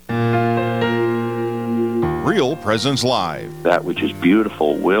Real Presence Live. That which is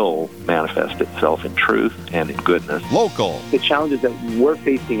beautiful will manifest itself in truth and in goodness. Local. The challenges that we're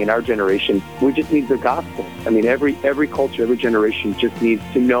facing in our generation, we just need the gospel. I mean, every culture, every generation just needs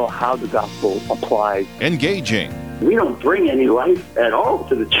to know how the gospel applies. Engaging. We don't bring any life at all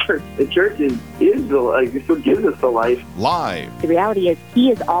to the church. The church is the life. It's what gives us the life. Live. The reality is He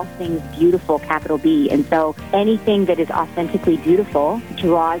is all things beautiful, capital B. And so anything that is authentically beautiful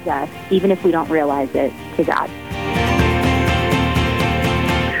draws us, even if we don't realize it, to God.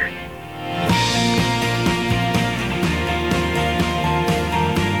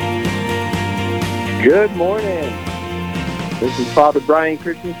 Good morning. This is Father Brian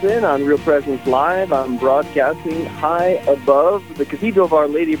Christensen on Real Presence Live. I'm broadcasting high above the Cathedral of Our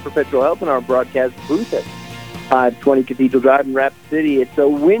Lady of Perpetual Help in our broadcast booth at 520 Cathedral Drive in Rapid City. It's a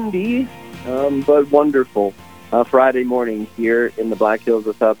windy but wonderful Friday morning here in the Black Hills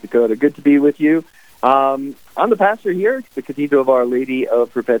of South Dakota. Good to be with you. I'm the pastor here at the Cathedral of Our Lady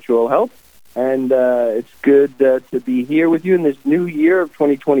of Perpetual Help, and it's good to be here with you in this new year of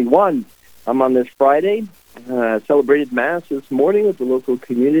 2021. I'm on this Friday. Celebrated Mass this morning with the local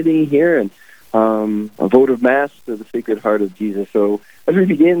community here, and a vote of Mass to the Sacred Heart of Jesus. So as we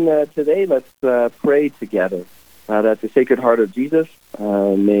begin today, let's pray together that the Sacred Heart of Jesus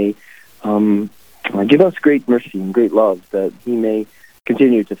may give us great mercy and great love, that He may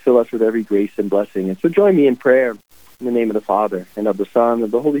continue to fill us with every grace and blessing. And so join me in prayer in the name of the Father, and of the Son, and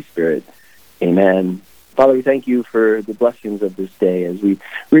of the Holy Spirit. Amen. Father, we thank you for the blessings of this day as we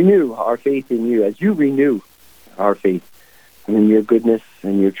renew our faith in you, as you renew our faith in your goodness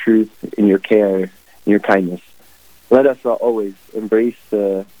and your truth, in your care, in your kindness. Let us always embrace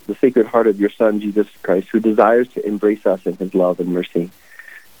the Sacred Heart of your Son, Jesus Christ, who desires to embrace us in his love and mercy.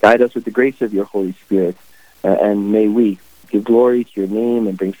 Guide us with the grace of your Holy Spirit, and may we give glory to your name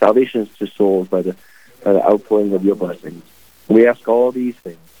and bring salvation to souls by the outpouring of your blessings. We ask all these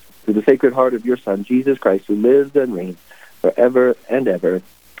things through the Sacred Heart of your Son, Jesus Christ, who lives and reigns forever and ever.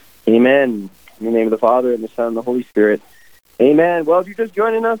 Amen. In the name of the Father, and the Son, and the Holy Spirit. Amen. Well, if you're just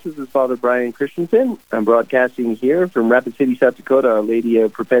joining us, this is Father Brian Christensen. I'm broadcasting here from Rapid City, South Dakota, Our Lady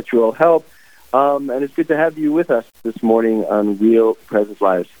of Perpetual Help. And it's good to have you with us this morning on Real Presence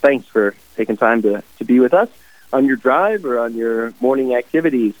Live. Thanks for taking time to be with us on your drive or on your morning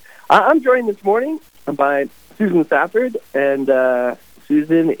activities. I'm joined this morning by Susan Safford, and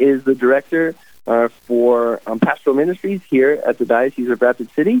Susan is the director for pastoral ministries here at the Diocese of Rapid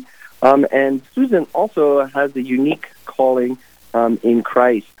City. And Susan also has a unique calling in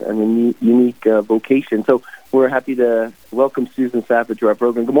Christ and a unique vocation. So we're happy to welcome Susan Safford to our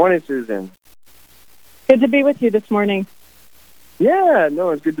program. Good morning, Susan. Good to be with you this morning. Yeah,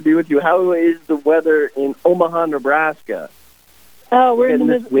 no, it's good to be with you. How is the weather in Omaha, Nebraska? Oh, we're in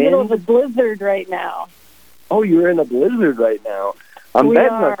the middle of a blizzard right now. Oh, you're in a blizzard right now. I'm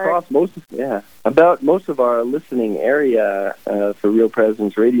betting across most of our listening area for Real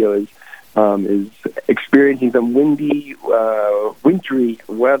Presence Radio is experiencing some windy, wintry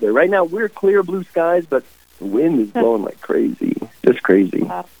weather. Right now, we're clear blue skies, but the wind is blowing like crazy. Just crazy.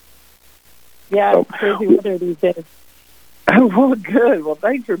 Yeah, it's crazy weather these days. Well, good. Well,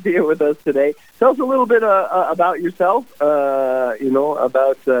 thanks for being with us today. Tell us a little bit about yourself,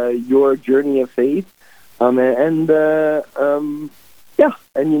 about your journey of faith, and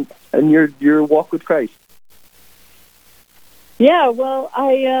your walk with Christ. Yeah, well,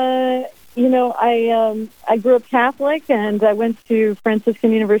 I grew up Catholic, and I went to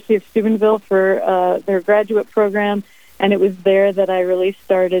Franciscan University of Steubenville for their graduate program, and it was there that I really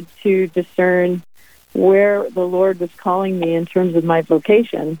started to discern where the Lord was calling me in terms of my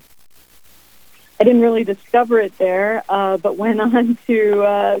vocation. I didn't really discover it there, but went on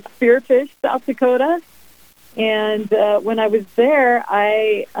to Spearfish, South Dakota. And when I was there,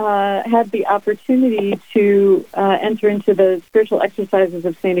 I had the opportunity to enter into the spiritual exercises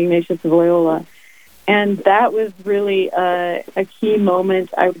of St. Ignatius of Loyola. And that was really a key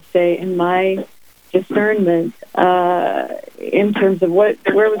moment, I would say, in my discernment in terms of where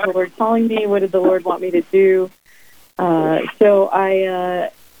was the Lord calling me, what did the Lord want me to do. So I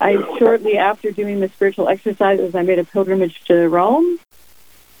shortly after doing the spiritual exercises, I made a pilgrimage to Rome.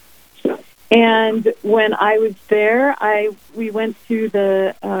 And when I was there, we went to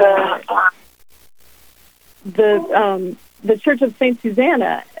the Church of Saint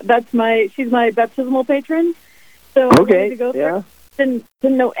Susanna. She's my baptismal patron. So I wanted to go there. Didn't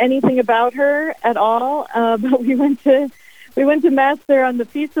know anything about her at all, but we went to Mass there on the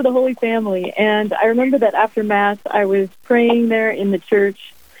Feast of the Holy Family. And I remember that after Mass, I was praying there in the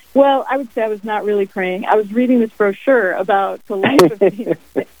church. Well, I would say I was not really praying. I was reading this brochure about the life of Jesus.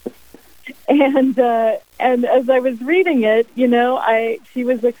 And and as I was reading it, she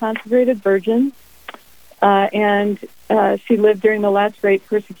was a consecrated virgin, and she lived during the last great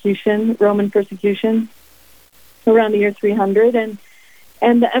persecution, Roman persecution, around the year 300,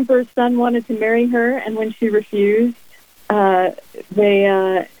 and the emperor's son wanted to marry her, and when she refused,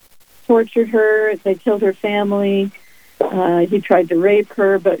 they tortured her, they killed her family. He tried to rape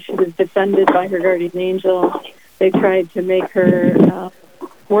her, but she was defended by her guardian angel. They tried to make her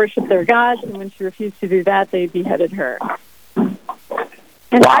worship their gods, and when she refused to do that, they beheaded her. And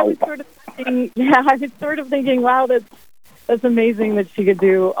Wow. I was sort of thinking, wow, that's amazing that she could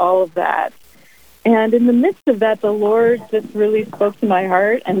do all of that. And in the midst of that, the Lord just really spoke to my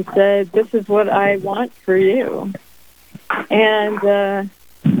heart and said, "This is what I want for you." And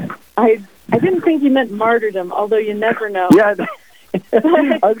I didn't think he meant martyrdom, although you never know. Yeah,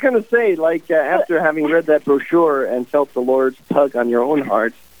 I was going to say, after having read that brochure and felt the Lord's tug on your own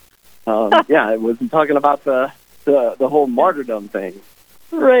heart, I wasn't talking about the whole martyrdom thing.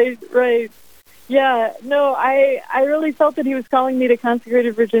 Right. Yeah, no, I really felt that he was calling me to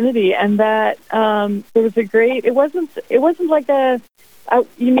consecrated virginity, and that there was it wasn't like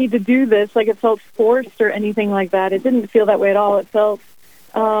you need to do this, like it felt forced or anything like that. It didn't feel that way at all. It felt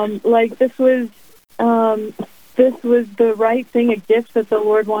like this was the right thing, a gift that the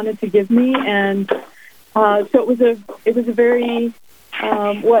Lord wanted to give me, and so it was a very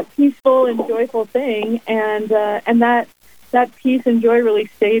peaceful and joyful thing, and that peace and joy really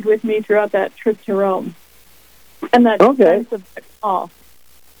stayed with me throughout that trip to Rome, and that sense of awe.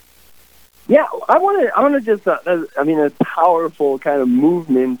 Yeah, I want to just, a powerful kind of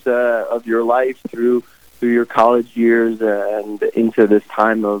movement of your life through your college years and into this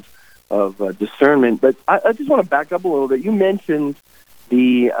time of discernment. But I just want to back up a little bit. You mentioned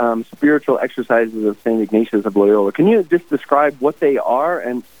the spiritual exercises of St. Ignatius of Loyola. Can you just describe what they are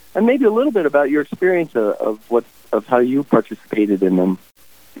and maybe a little bit about your experience of how you participated in them?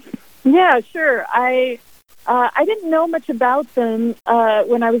 Yeah, sure. I didn't know much about them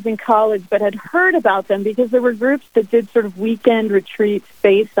when I was in college, but had heard about them because there were groups that did sort of weekend retreats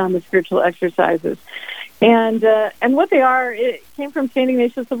based on the spiritual exercises. And what they are, it came from St.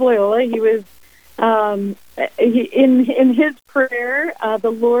 Ignatius of Loyola. He was in his prayer,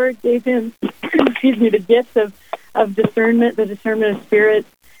 the Lord gave him, the gift of discernment, the discernment of spirit,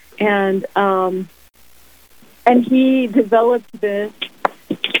 and he developed this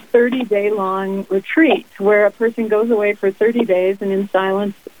 30-day-long retreat where a person goes away for 30 days and in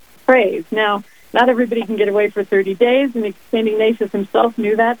silence prays. Now, not everybody can get away for 30 days, and St. Ignatius himself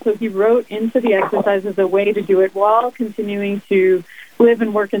knew that, so he wrote into the exercises a way to do it while continuing to live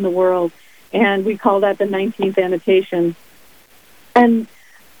and work in the world, and we call that the 19th annotation. And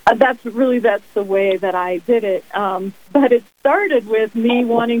that's the way that I did it. But it started with me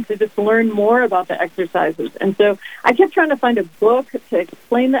wanting to just learn more about the exercises. And so I kept trying to find a book to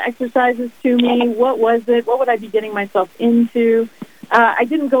explain the exercises to me. What was it? What would I be getting myself into? I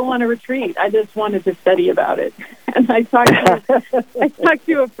didn't go on a retreat. I just wanted to study about it. And I talked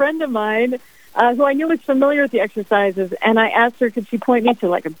to a friend of mine who I knew was familiar with the exercises, and I asked her, could she point me to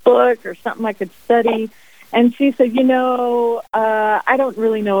like a book or something I could study? And she said, I don't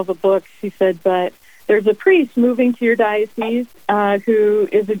really know of a book, she said, but there's a priest moving to your diocese who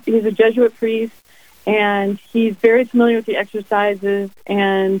he's a Jesuit priest, and he's very familiar with the exercises,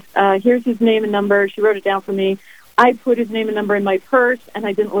 and here's his name and number. She wrote it down for me. I put his name and number in my purse, and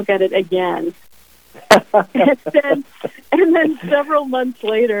I didn't look at it again. and then several months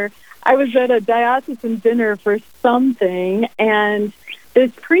later, I was at a diocesan dinner for something, and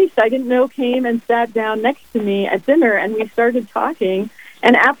this priest I didn't know came and sat down next to me at dinner, and we started talking.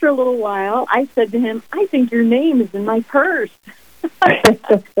 And after a little while, I said to him, I think your name is in my purse.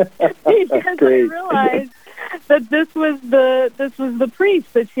 Because I realized that this was the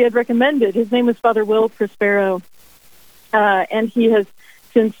priest that she had recommended. His name was Father Will Prospero, and he has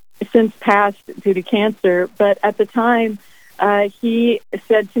since passed due to cancer. But at the time, he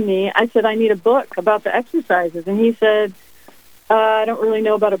said to me, I said, I need a book about the exercises. And he said, I don't really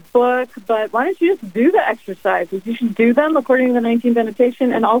know about a book, but why don't you just do the exercises? You should do them according to the 19th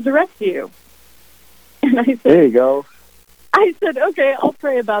annotation, and I'll direct you. And I said, there you go. I said, okay, I'll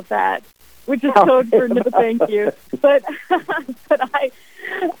pray about that, which is code for no thank you. But I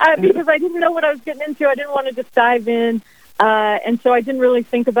because I didn't know what I was getting into, I didn't want to just dive in, and so I didn't really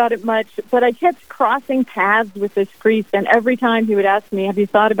think about it much. But I kept crossing paths with this priest, and every time he would ask me, have you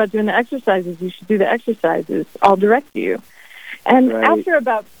thought about doing the exercises? You should do the exercises. I'll direct you. And after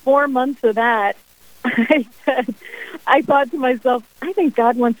about 4 months of that, I thought to myself, I think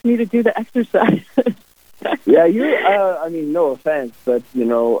God wants me to do the exercises. Yeah, no offense, but,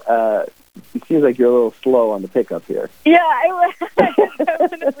 it seems like you're a little slow on the pickup here. Yeah,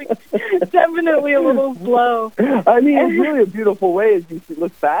 definitely a little slow. I mean, it's really a beautiful way as you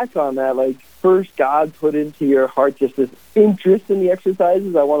look back on that. Like, first, God put into your heart just this interest in the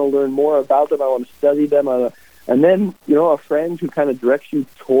exercises. I want to learn more about them. I want to study them. And then, a friend who kind of directs you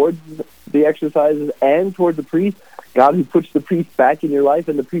towards the exercises and towards the priest. God who puts the priest back in your life,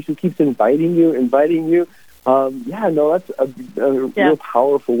 and the priest who keeps inviting you. That's a real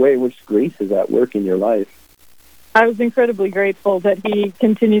powerful way in which grace is at work in your life. I was incredibly grateful that he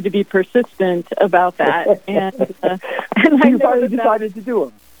continued to be persistent about that. And you finally decided to do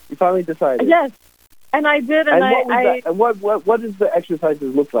them. You finally decided. Yes, and I did. And what does the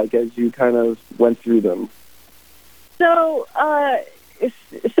exercises look like as you kind of went through them? So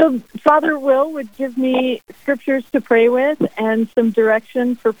Father Will would give me scriptures to pray with and some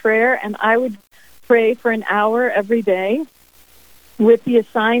direction for prayer, and I would pray for an hour every day with the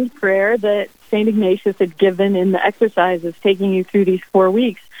assigned prayer that St. Ignatius had given in the exercises, taking you through these 4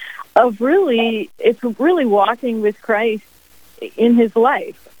 weeks of really walking with Christ in his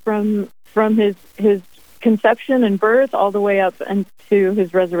life from his conception and birth all the way up into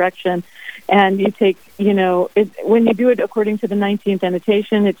his resurrection. And you take, when you do it according to the 19th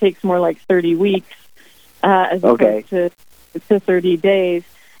annotation, it takes more like 30 weeks as opposed to 30 days.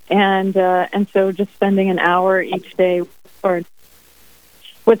 And so just spending an hour each day.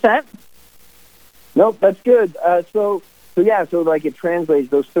 What's that? Nope, that's good. So like it translates,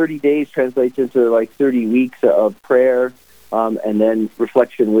 those 30 days translates into like 30 weeks of prayer, and then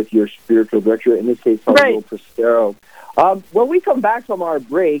reflection with your spiritual director, in this case, Father Will Prestero. When we come back from our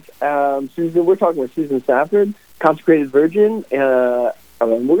break, Susan, we're talking with Susan Safford, consecrated virgin. We're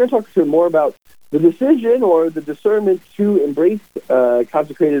going to talk to her more about the decision or the discernment to embrace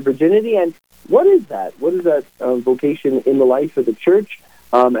consecrated virginity, and what is that? What is that vocation in the life of the church,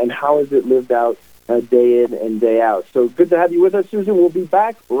 and how is it lived out day in and day out? So good to have you with us, Susan. We'll be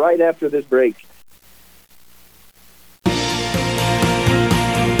back right after this break.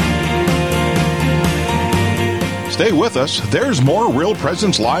 Stay with us. There's more Real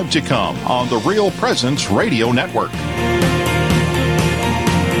Presence Live to come on the Real Presence Radio Network.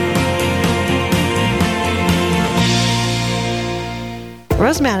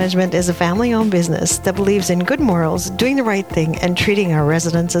 Rose Management is a family-owned business that believes in good morals, doing the right thing, and treating our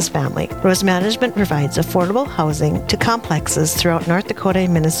residents as family. Rose Management provides affordable housing to complexes throughout North Dakota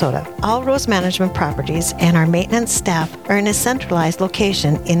and Minnesota. All Rose Management properties and our maintenance staff are in a centralized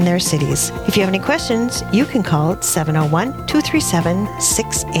location in their cities. If you have any questions, you can call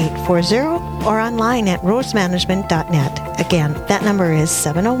 701-237-6840 or online at rosemanagement.net. Again, that number is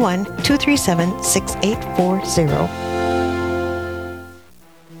 701-237-6840.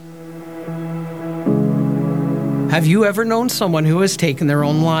 Have you ever known someone who has taken their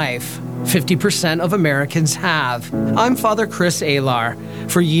own life? 50% of Americans have. I'm Father Chris Alar.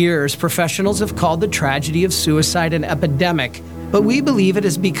 For years, professionals have called the tragedy of suicide an epidemic, but we believe it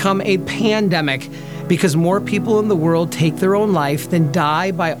has become a pandemic because more people in the world take their own life than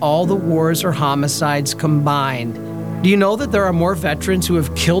die by all the wars or homicides combined. Do you know that there are more veterans who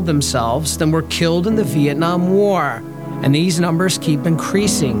have killed themselves than were killed in the Vietnam War? And these numbers keep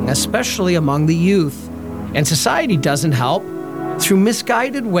increasing, especially among the youth. And society doesn't help. Through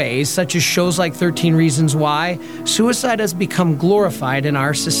misguided ways, such as shows like 13 Reasons Why, suicide has become glorified in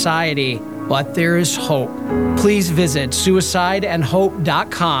our society. But there is hope. Please visit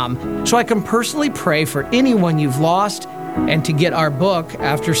suicideandhope.com so I can personally pray for anyone you've lost, and to get our book,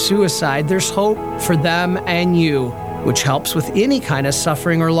 After Suicide, There's Hope for Them and You, which helps with any kind of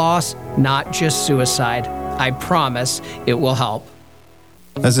suffering or loss, not just suicide. I promise it will help.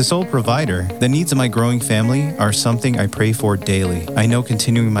 As a sole provider, the needs of my growing family are something I pray for daily. I know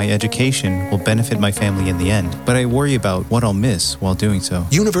continuing my education will benefit my family in the end, but I worry about what I'll miss while doing so.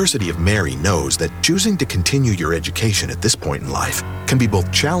 University of Mary knows that choosing to continue your education at this point in life can be both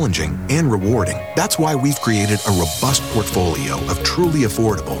challenging and rewarding. That's why we've created a robust portfolio of truly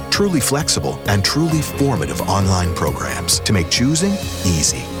affordable, truly flexible, and truly formative online programs to make choosing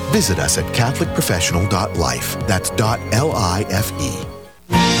easy. Visit us at catholicprofessional.life. That's .life.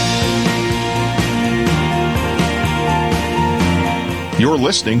 You're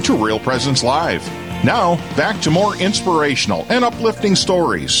listening to Real Presence Live. Now, back to more inspirational and uplifting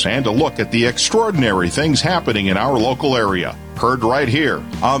stories and a look at the extraordinary things happening in our local area. Heard right here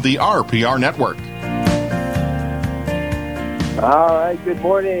on the RPR Network. All right, good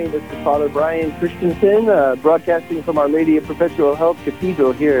morning. This is Father Brian Christensen, broadcasting from Our Lady of Perpetual Help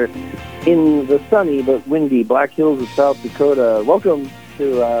Cathedral here in the sunny but windy Black Hills of South Dakota. Welcome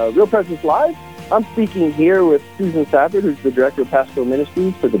to Real Presence Live. I'm speaking here with Susan Safford, who's the Director of Pastoral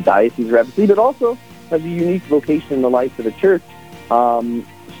Ministries for the Diocese of Rapid City, but also has a unique vocation in the life of the church.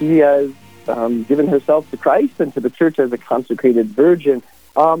 She has given herself to Christ and to the church as a consecrated virgin.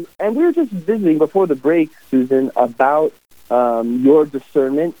 And we were just visiting before the break, Susan, about your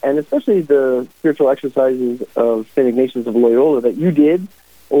discernment and especially the spiritual exercises of St. Ignatius of Loyola that you did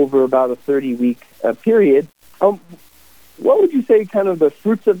over about a 30-week period. What would you say kind of the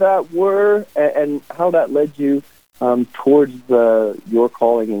fruits of that were and how that led you towards your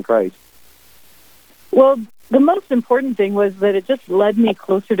calling in Christ? Well, the most important thing was that it just led me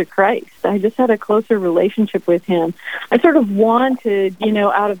closer to Christ. I just had a closer relationship with him. I sort of wanted,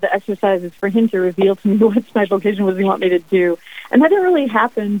 out of the exercises for him to reveal to me what my vocation was he want me to do. And that didn't really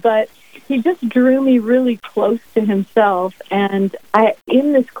happen, but he just drew me really close to himself. And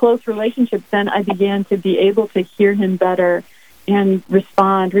in this close relationship, then I began to be able to hear him better and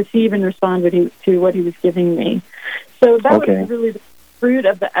receive and respond to what he was giving me. So that was really the fruit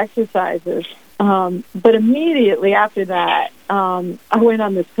of the exercises. But immediately after that, I went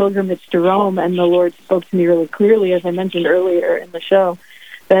on this pilgrimage to Rome, and the Lord spoke to me really clearly, as I mentioned earlier in the show,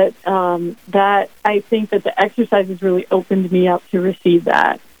 that I think that the exercises really opened me up to receive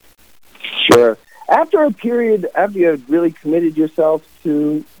that. Sure. After a period, after you had really committed yourself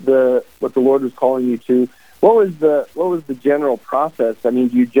to what the Lord was calling you to, what was the general process? I mean,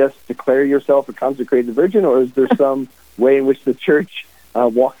 do you just declare yourself a consecrated virgin, or is there some way in which the church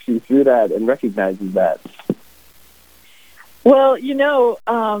walks you through that and recognizes that? Well,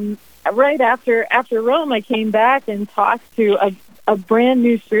 right after Rome, I came back and talked to a brand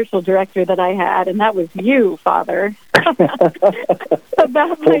new spiritual director that I had, and that was you, Father,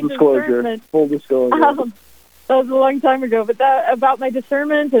 about my discernment. Full disclosure. That was a long time ago, but about my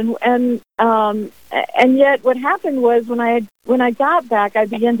discernment and yet what happened was when I got back, I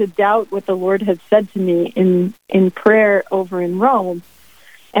began to doubt what the Lord had said to me in prayer over in Rome.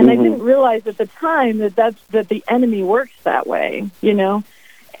 And I didn't realize at the time that the enemy works that way,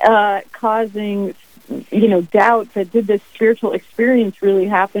 causing, doubt that did this spiritual experience really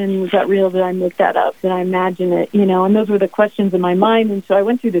happen? Was that real? Did I make that up? Did I imagine it? And those were the questions in my mind. And so I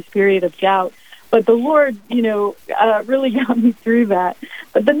went through this period of doubt. But the Lord, really got me through that.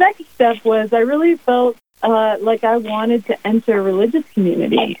 But the next step was I really felt like I wanted to enter a religious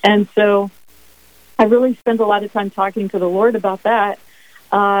community. And so I really spent a lot of time talking to the Lord about that.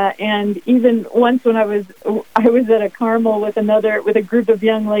 And even once when I was at a Carmel with a group of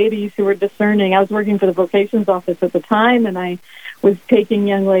young ladies who were discerning. I was working for the vocations office at the time, and I was taking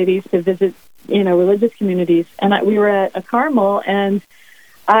young ladies to visit, religious communities. And we were at a Carmel, and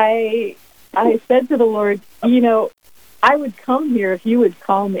I said to the Lord, I would come here if you would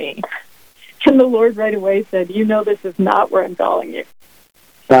call me. And the Lord right away said, this is not where I'm calling you.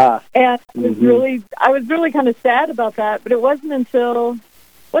 And I was really kind of sad about that, but it wasn't until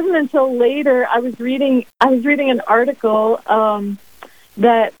later I was reading an article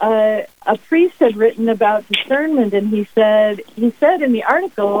that a priest had written about discernment, and he said in the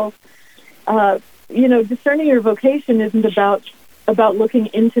article, discerning your vocation isn't about looking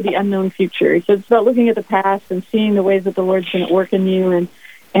into the unknown future. He said it's about looking at the past and seeing the ways that the Lord's been at work in you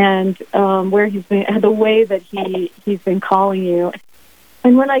and where he's been, the way that he's been calling you.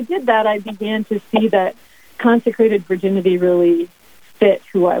 And when I did that, I began to see that consecrated virginity really fit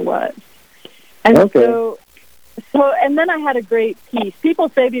who I was. And so and then I had a great peace. People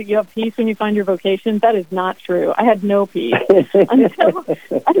say that you have peace when you find your vocation. That is not true. I had no peace until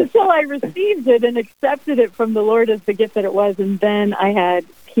I received it and accepted it from the Lord as the gift that it was, and then I had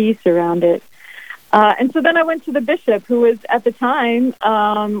peace around it. And so then I went to the bishop, who was at the time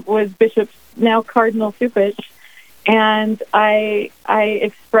was Bishop, now Cardinal Supich, and I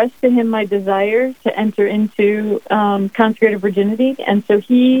expressed to him my desire to enter into consecrated virginity, and so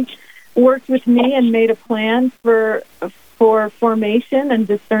he worked with me and made a plan for formation and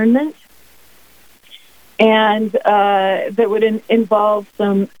discernment, and that would involve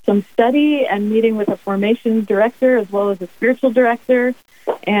some study and meeting with a formation director as well as a spiritual director,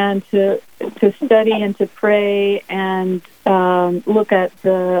 and to study and to pray and look at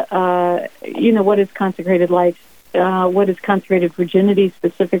the what is consecrated life. What is consecrated virginity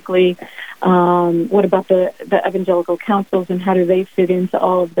specifically? What about the evangelical councils and how do they fit into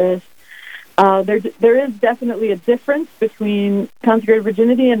all of this? There is definitely a difference between consecrated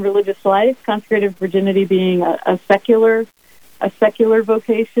virginity and religious life. Consecrated virginity being a secular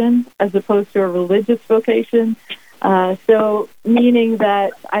vocation as opposed to a religious vocation. So meaning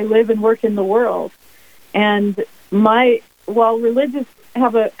that I live and work in the world, and while religious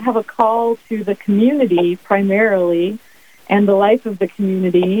have a call to the community primarily, and the life of the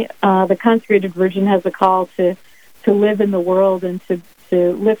community. The consecrated virgin has a call to live in the world and to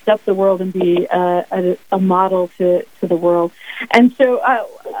lift up the world and be a model to the world. And so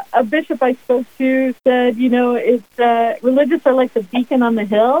a bishop I spoke to said, it's religious are like the beacon on the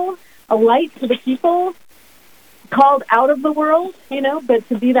hill, a light to the people, called out of the world, but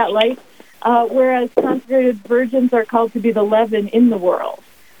to be that light, whereas consecrated virgins are called to be the leaven in the world,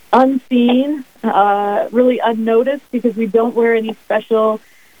 unseen, really unnoticed, because we don't wear any special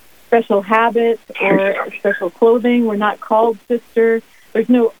habits or special clothing. We're not called sister. There's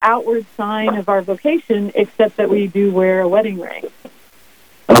no outward sign of our vocation except that we do wear a wedding ring.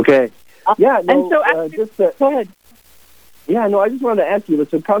 Okay. Yeah. No, and so go ahead. Yeah. No, I just wanted to ask you.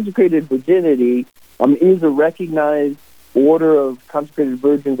 So, consecrated virginity is a recognized order of consecrated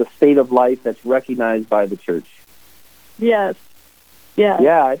virgins, a state of life that's recognized by the church. Yes. Yeah.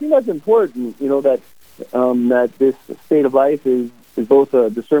 Yeah, I think that's important. That that this state of life is both a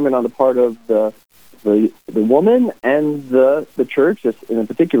discernment on the part of the woman and the church, in a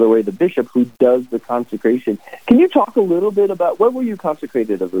particular way, the bishop who does the consecration. Can you talk a little bit about when were you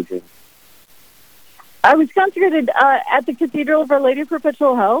consecrated a virgin? I was consecrated at the Cathedral of Our Lady of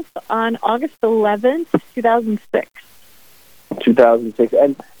Perpetual Health on August 11th, 2006. 2006.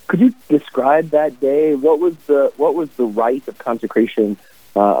 And could you describe that day? What was the rite of consecration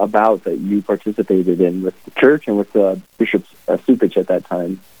about that you participated in with the church and with Bishop Supich at that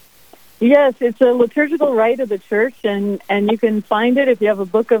time? Yes, it's a liturgical rite of the church, and you can find it if you have a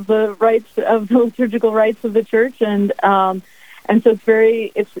book of the rites of the liturgical rites of the church, and so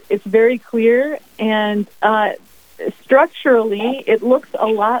it's very clear, and structurally it looks a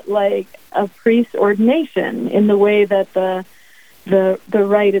lot like a priest's ordination in the way that the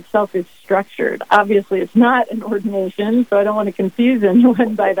rite itself is structured. Obviously, it's not an ordination, so I don't want to confuse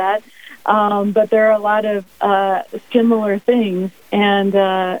anyone by that. But there are a lot of similar things, and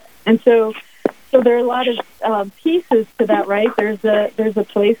so there are a lot of pieces to that rite. There's a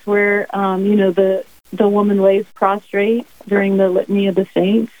place where the woman lays prostrate during the Litany of the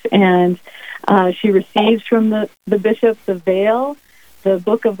Saints, and she receives from the bishop the veil, the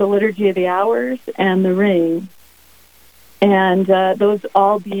book of the Liturgy of the Hours, and the ring. And those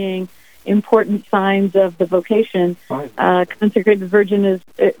all being important signs of the vocation. Consecrated Virgin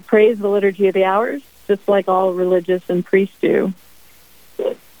prays the Liturgy of the Hours, just like all religious and priests do.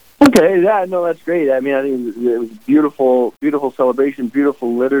 Okay, that's great. I mean, I think it was beautiful celebration,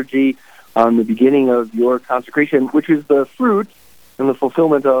 beautiful liturgy on the beginning of your consecration, which is the fruit and the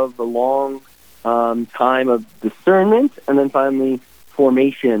fulfillment of the long time of discernment, and then finally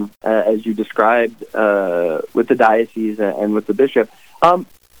formation, as you described, with the diocese and with the bishop.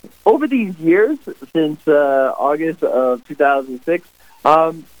 Over these years, since August of 2006,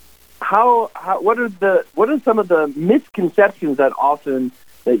 what are some of the misconceptions that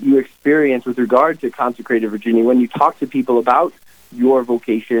you experience with regard to consecrated virginity when you talk to people about your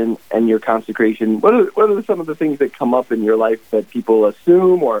vocation and your consecration? What are some of the things that come up in your life that people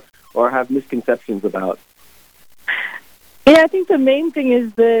assume or have misconceptions about? Yeah, I think the main thing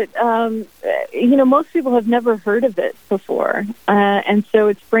is that, most people have never heard of it before. And so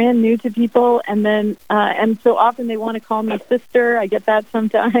it's brand new to people. And then, and so often they want to call me sister. I get that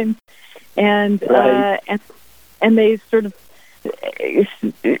sometimes. And, right. and they sort of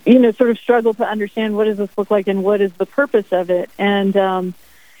struggle to understand what does this look like and what is the purpose of it.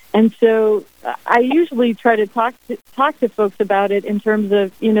 And so I usually try to talk to folks about it in terms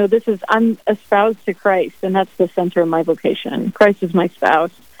of, I'm espoused to Christ, and that's the center of my vocation. Christ is my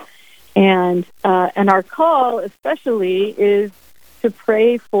spouse. And our call especially is to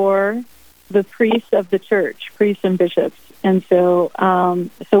pray for the priests of the church, priests and bishops. And so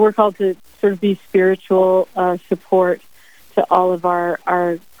we're called to sort of be spiritual support to all of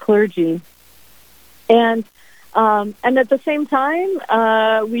our clergy. And at the same time,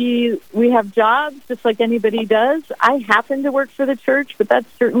 we have jobs just like anybody does. I happen to work for the church, but that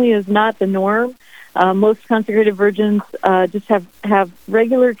certainly is not the norm. Most consecrated virgins just have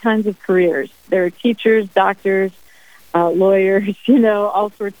regular kinds of careers. They're teachers, doctors, lawyers, all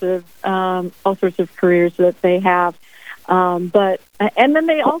sorts of careers that they have. And then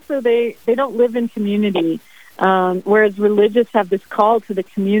they don't live in community, whereas religious have this call to the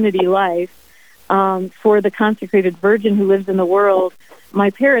community life. For the consecrated virgin who lives in the world, my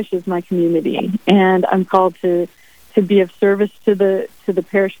parish is my community, and I'm called to be of service to the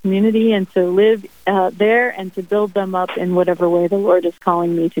parish community and to live there and to build them up in whatever way the Lord is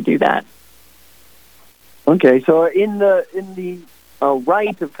calling me to do that. Okay, so in the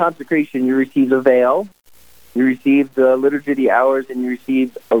rite of consecration, you receive a veil, you receive the Liturgy of the Hours, and you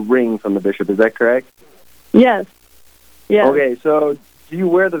receive a ring from the bishop. Is that correct? Yes. Yeah. Okay, so do you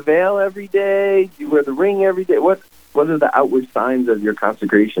wear the veil every day? Do you wear the ring every day? What are the outward signs of your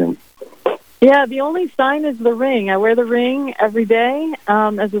consecration? Yeah, the only sign is the ring. I wear the ring every day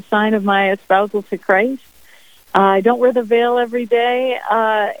as a sign of my espousal to Christ. I don't wear the veil every day.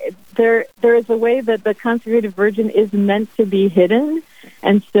 There is a way that the consecrated virgin is meant to be hidden,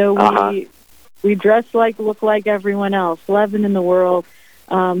 and so we dress look like everyone else, leaven in the world,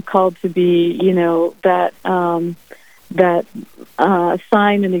 called to be, that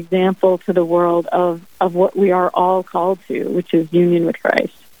sign and example to the world of what we are all called to, which is union with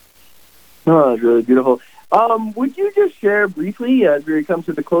Christ. Oh, that's really beautiful. Would you just share briefly, as we come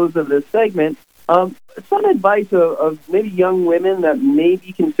to the close of this segment, some advice of maybe young women that may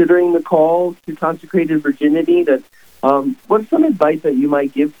be considering the call to consecrated virginity? What's some advice that you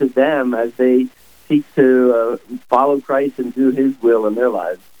might give to them as they seek to follow Christ and do His will in their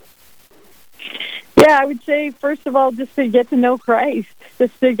lives? Yeah, I would say, first of all, just to get to know Christ,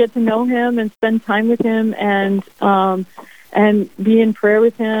 just to get to know Him and spend time with Him and be in prayer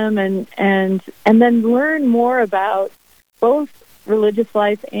with Him and then learn more about both religious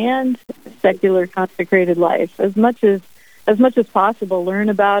life and secular consecrated life as much as possible. Learn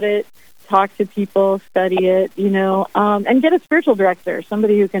about it, talk to people, study it, and get a spiritual director,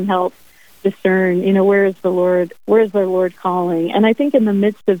 somebody who can help discern, where is the Lord calling. And I think in the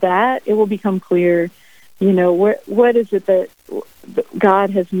midst of that, it will become clear, what is it that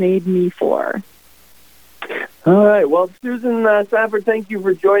God has made me for. All right. Well, Susan Safford, thank you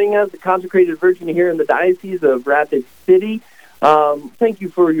for joining us, the consecrated virgin here in the Diocese of Rapid City. Thank you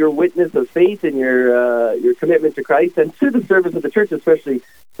for your witness of faith and your commitment to Christ and to the service of the church, especially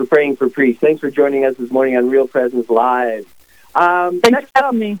for praying for priests. Thanks for joining us this morning on Real Presence Live. Thanks for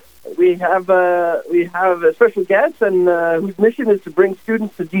having me. We have a special guest and whose mission is to bring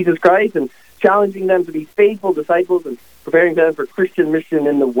students to Jesus Christ and challenging them to be faithful disciples and preparing them for Christian mission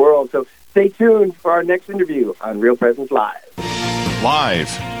in the world. So stay tuned for our next interview on Real Presence Live. Live,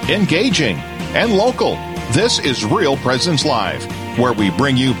 engaging, and local. This is Real Presence Live, where we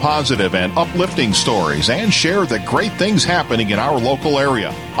bring you positive and uplifting stories and share the great things happening in our local area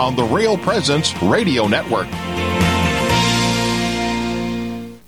on the Real Presence Radio Network.